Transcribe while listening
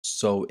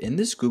So in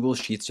this Google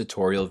Sheets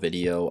tutorial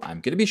video, I'm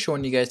going to be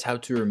showing you guys how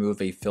to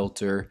remove a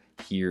filter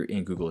here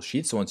in Google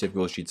Sheets. So once you have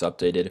Google Sheets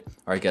updated,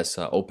 or I guess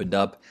opened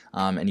up,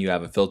 and you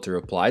have a filter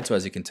applied. So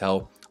as you can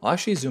tell, I'll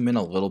actually zoom in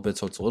a little bit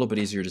so it's a little bit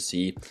easier to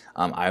see.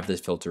 I have this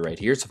filter right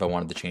here. So if I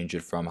wanted to change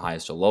it from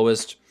highest to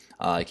lowest,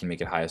 I can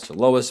make it highest to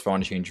lowest. If I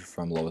want to change it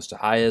from lowest to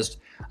highest,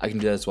 I can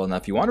do that as well. Now,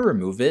 if you want to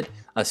remove it,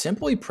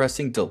 simply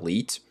pressing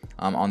delete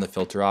on the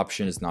filter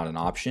option is not an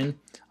option.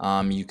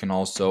 You can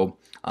also,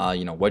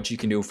 what you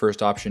can do,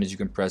 first option is you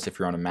can press, if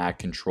you're on a Mac,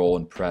 Control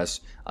and press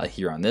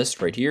here on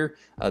this right here.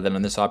 Then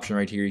on this option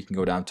right here, you can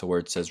go down to where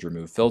it says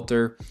remove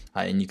filter,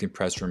 and you can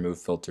press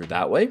remove filter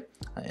that way.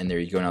 And there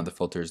you go. Now the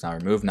filter is now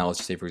removed. Now let's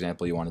just say, for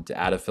example, you wanted to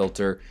add a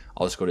filter.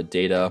 I'll just go to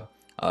data,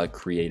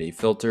 create a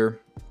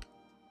filter.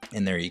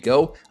 And there you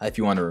go. If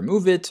you want to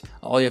remove it,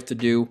 all you have to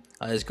do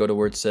is go to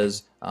where it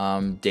says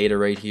data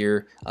right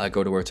here,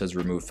 go to where it says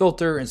remove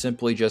filter, and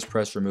simply just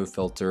press remove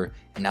filter.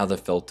 And now the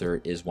filter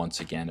is once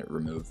again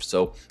removed.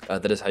 So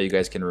that is how you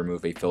guys can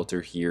remove a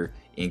filter here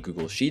in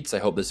Google Sheets. I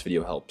hope this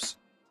video helps.